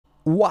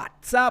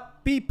What's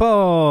up,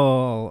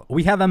 people?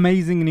 We have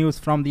amazing news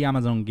from the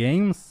Amazon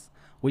games,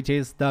 which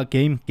is the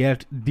game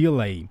get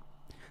delay.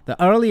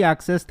 The early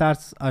access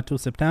starts to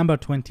September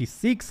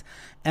 26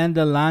 and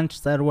the launch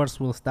servers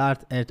will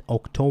start at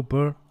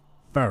October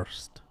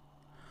 1st.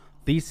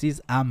 This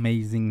is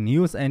amazing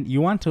news, and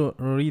you want to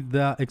read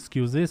the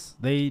excuses.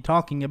 They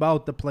talking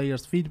about the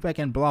players' feedback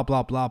and blah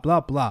blah blah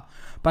blah blah.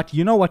 But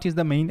you know what is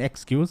the main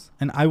excuse?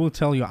 And I will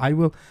tell you, I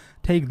will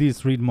take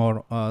this read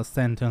more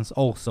sentence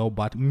also,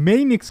 but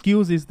main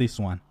excuse is this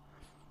one.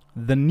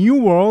 The new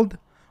world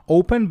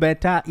open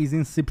beta is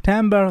in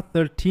September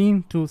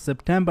 13 to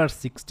September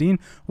 16,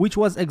 which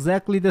was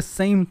exactly the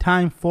same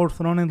time for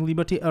Throne and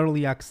Liberty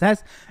early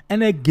access.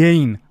 And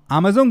again,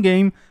 Amazon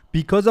game,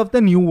 because of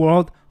the new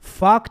world,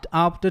 fucked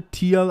up the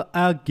TL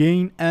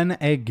again and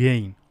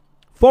again.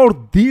 For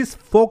this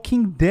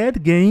fucking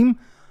dead game,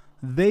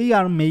 they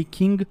are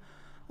making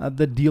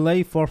the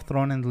delay for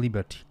Throne and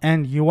Liberty.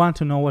 And you want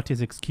to know what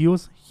is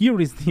excuse? Here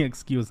is the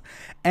excuse.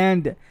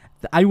 And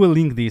I will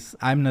link this.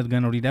 I'm not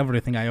gonna read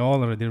everything. I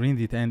already read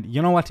it. And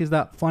you know what is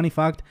the funny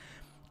fact?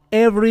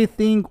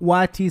 Everything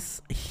what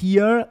is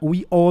here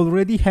we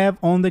already have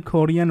on the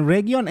Korean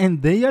region,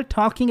 and they are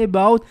talking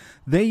about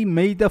they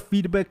made the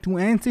feedback to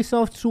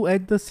NCSoft to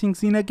add the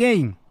things in a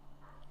game.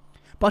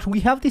 But we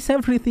have this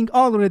everything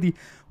already.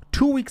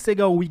 2 weeks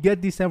ago we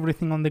get this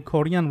everything on the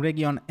Korean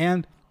region,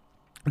 and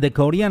the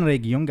Korean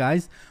region,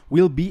 guys,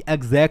 will be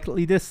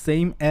exactly the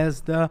same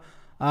as the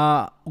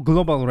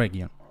global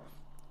region.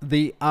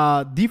 The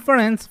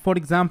difference, for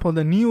example,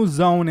 the new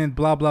zone and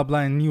blah blah blah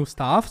and new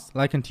stuffs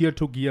like in tier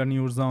 2 gear,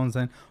 new zones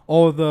and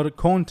other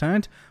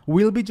content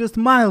will be just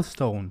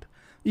milestoned.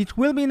 It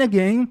will be in a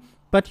game,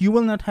 but you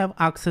will not have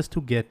access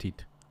to get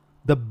it.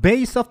 The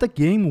base of the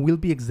game will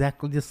be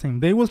exactly the same.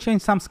 They will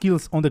change some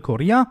skills on the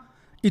Korea.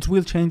 It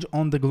will change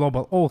on the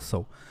global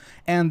also.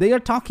 And they are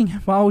talking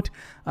about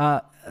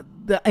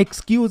the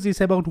excuses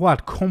about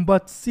what?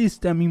 Combat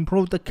system,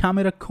 improve the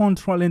camera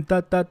control and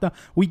that.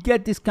 We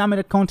get this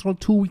camera control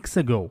 2 weeks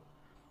ago.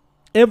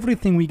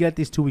 Everything we get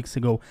is 2 weeks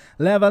ago.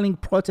 Leveling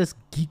process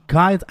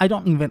guides. I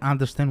don't even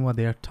understand what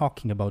they are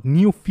talking about.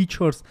 New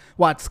features.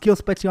 What? Skill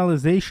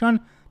specialization.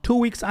 2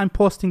 weeks I'm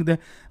posting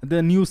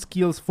the new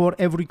skills for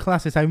every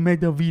classes. I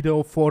made a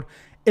video for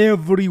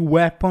every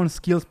weapon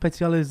skill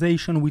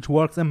specialization, which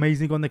works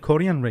amazing on the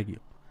Korean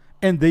region.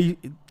 And they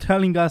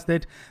telling us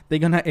that they're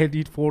gonna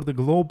edit for the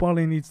global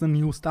and it's the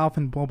new stuff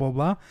and blah blah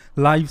blah.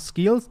 Life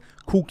skills,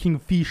 cooking,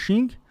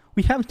 fishing.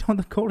 We have it on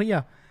the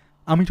Korea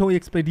Amitoy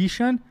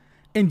expedition,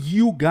 and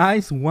you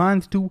guys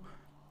want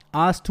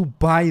us to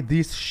buy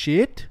this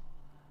shit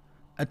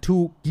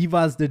to give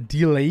us the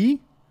delay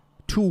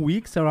 2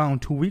 weeks,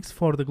 around 2 weeks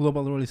for the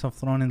global release of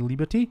Throne and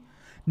Liberty.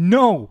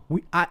 No,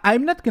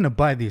 I'm not gonna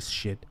buy this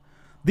shit.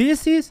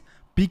 This is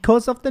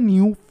because of the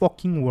new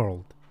fucking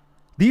world.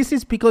 This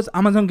is because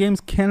Amazon games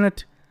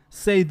cannot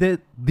say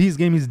that this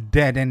game is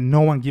dead and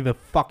no one give a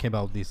fuck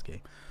about this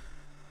game.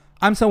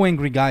 I'm so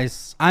angry,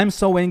 guys. I'm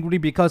so angry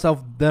because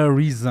of the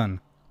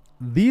reason.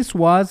 This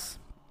was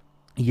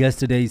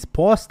yesterday's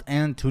post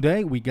and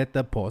today we get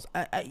the post.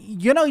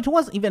 You know, it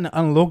was even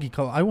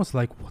unlogical. I was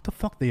like, what the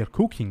fuck they are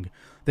cooking?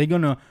 They're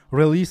gonna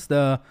release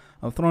the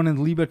Throne and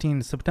Liberty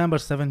in September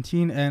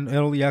 17 and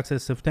early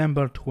access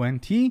September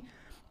 20.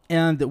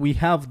 And we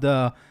have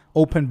the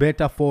open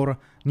beta for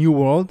New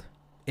World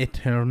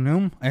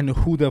Eternum, and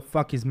who the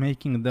fuck is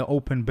making the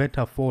open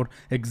beta for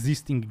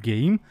existing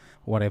game,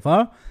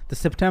 whatever. The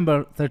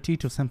September 30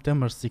 to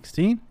September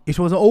 16, it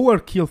was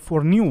overkill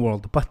for New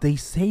World, but they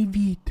save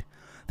it.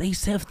 They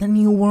save the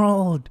New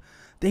World.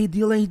 They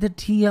delay the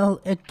TL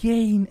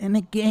again and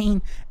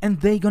again, and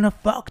they gonna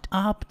fucked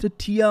up the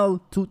TL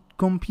to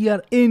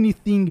compare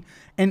anything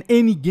and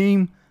any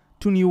game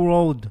to New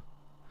World.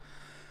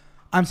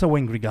 I'm so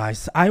angry,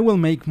 guys. I will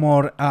make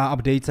more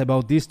updates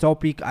about this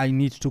topic. I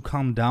need to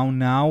calm down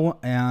now,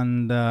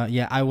 and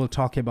yeah, I will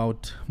talk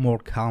about more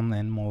calm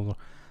and more.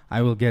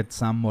 I will get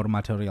some more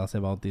materials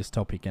about this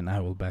topic and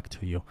I will back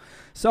to you.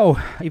 So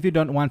if you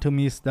don't want to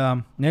miss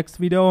the next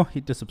video,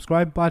 hit the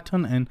subscribe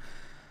button, and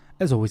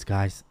as always,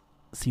 guys,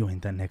 see you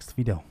in the next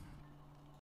video.